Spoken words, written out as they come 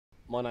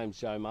My name's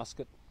Joe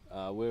Muscat.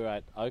 We're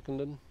at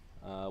Oakenden,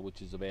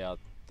 which is about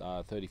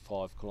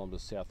 35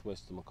 kilometres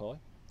southwest of Mackay,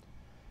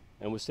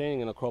 and we're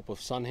standing in a crop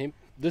of sunn hemp.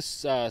 This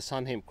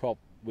sunn hemp crop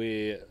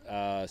we're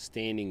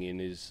standing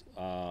in is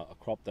a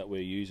crop that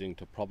we're using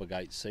to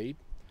propagate seed.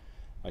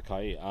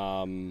 Okay,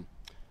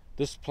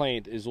 this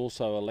plant is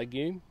also a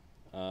legume,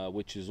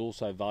 which is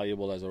also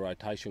valuable as a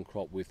rotation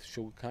crop with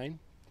sugarcane.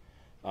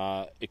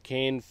 It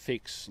can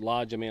fix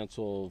large amounts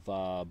of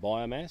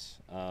biomass,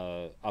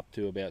 up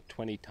to about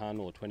 20 tonne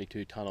or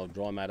 22 tonne of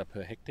dry matter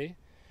per hectare,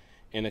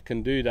 and it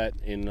can do that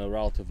in a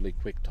relatively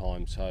quick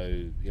time.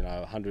 So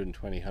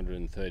 120,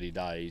 130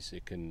 days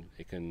it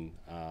can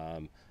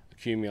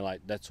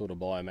accumulate that sort of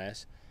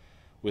biomass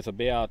with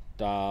about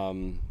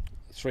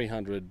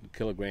 300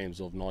 kilograms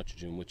of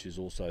nitrogen, which is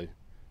also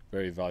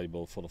very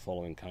valuable for the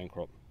following cane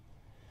crop.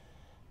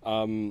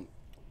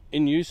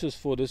 In uses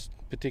for this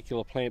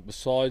particular plant,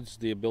 besides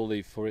the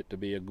ability for it to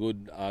be a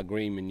good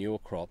green manure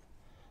crop,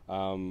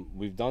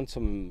 we've done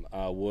some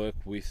work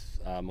with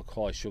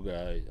Mackay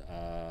Sugar,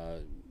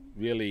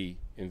 really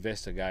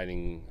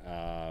investigating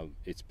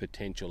its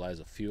potential as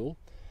a fuel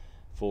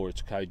for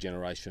its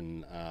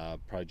cogeneration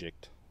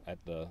project at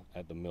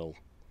the mill.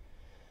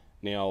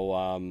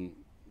 Now,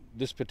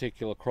 this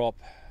particular crop,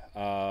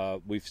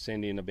 we've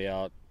sent in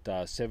about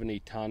 70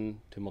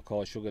 tonne to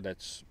Mackay Sugar.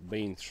 That's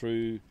been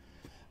through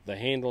the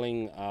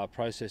handling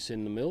process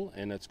in the mill,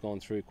 and it's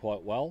gone through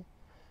quite well.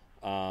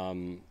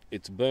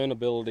 Its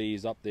burnability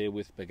is up there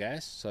with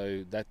bagasse,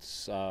 so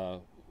that's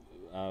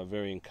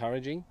very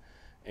encouraging,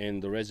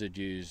 and the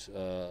residues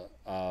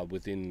are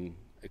within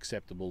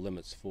acceptable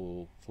limits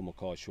for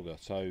Mackay Sugar.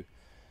 So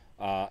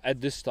at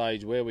this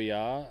stage where we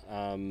are,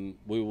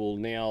 we will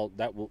now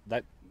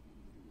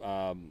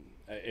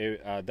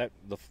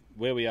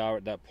where we are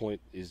at that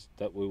point is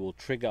that we will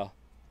trigger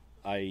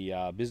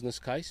a business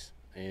case,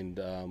 and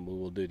we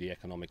will do the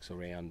economics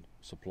around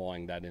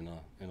supplying that in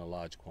a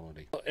large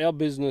quantity. Our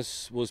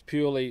business was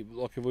purely,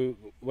 like, if we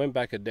went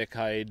back a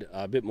decade,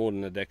 a bit more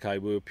than a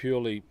decade, we were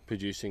purely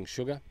producing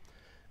sugar,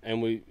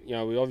 and we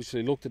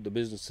obviously looked at the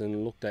business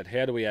and looked at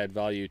how do we add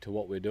value to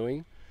what we're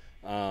doing,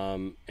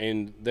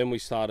 and then we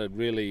started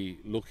really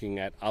looking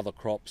at other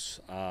crops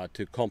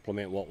to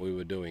complement what we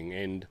were doing,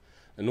 and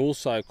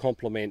also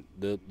complement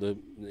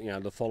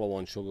the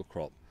follow-on sugar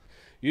crop.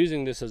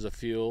 Using this as a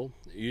fuel,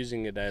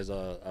 using it as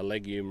a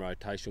legume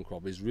rotation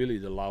crop is really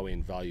the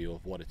low-end value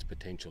of what its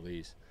potential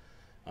is.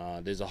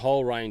 There's a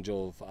whole range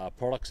of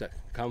products that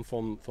come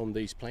from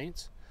these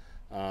plants,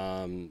 be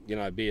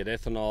it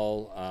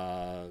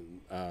ethanol,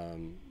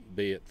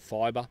 be it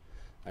fibre,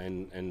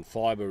 and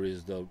fibre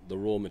is the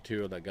raw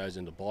material that goes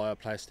into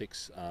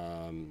bioplastics,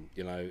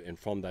 and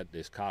from that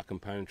there's car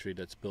componentry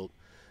that's built,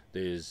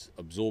 there's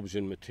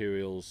absorption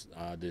materials,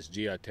 there's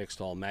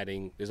geo-textile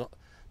matting,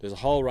 there's a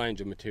whole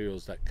range of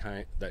materials that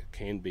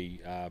can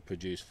be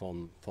produced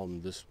from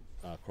this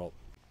crop.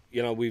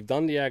 We've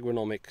done the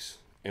agronomics,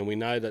 and we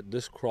know that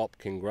this crop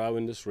can grow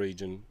in this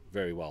region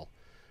very well,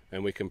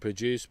 and we can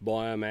produce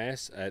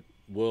biomass at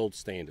world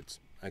standards.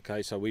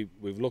 Okay, so we've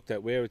looked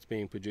at where it's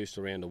being produced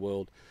around the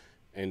world,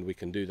 and we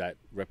can do that,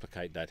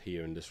 replicate that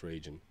here in this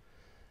region.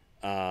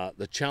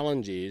 The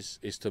challenge is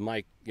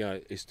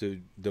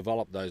to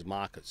develop those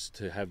markets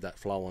to have that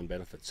flow-on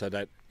benefit, so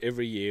that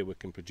every year we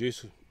can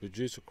produce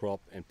a crop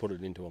and put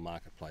it into a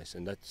marketplace,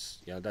 and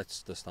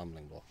that's the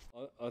stumbling block.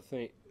 I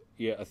think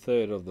a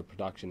third of the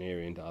production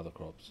area into other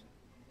crops.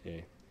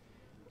 Yeah,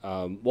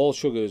 while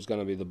sugar is going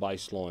to be the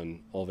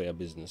baseline of our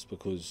business,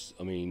 because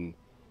we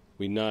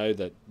know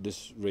that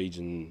this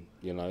region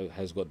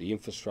has got the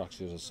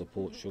infrastructure to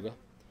support sugar.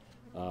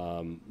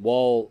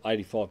 While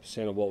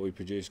 85% of what we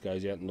produce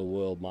goes out in the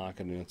world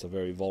market, and it's a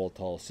very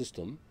volatile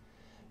system,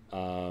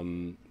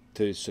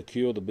 to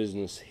secure the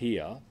business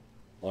here,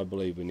 I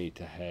believe we need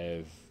to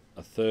have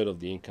a third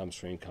of the income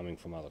stream coming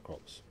from other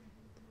crops,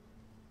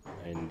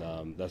 and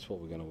that's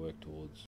what we're going to work towards.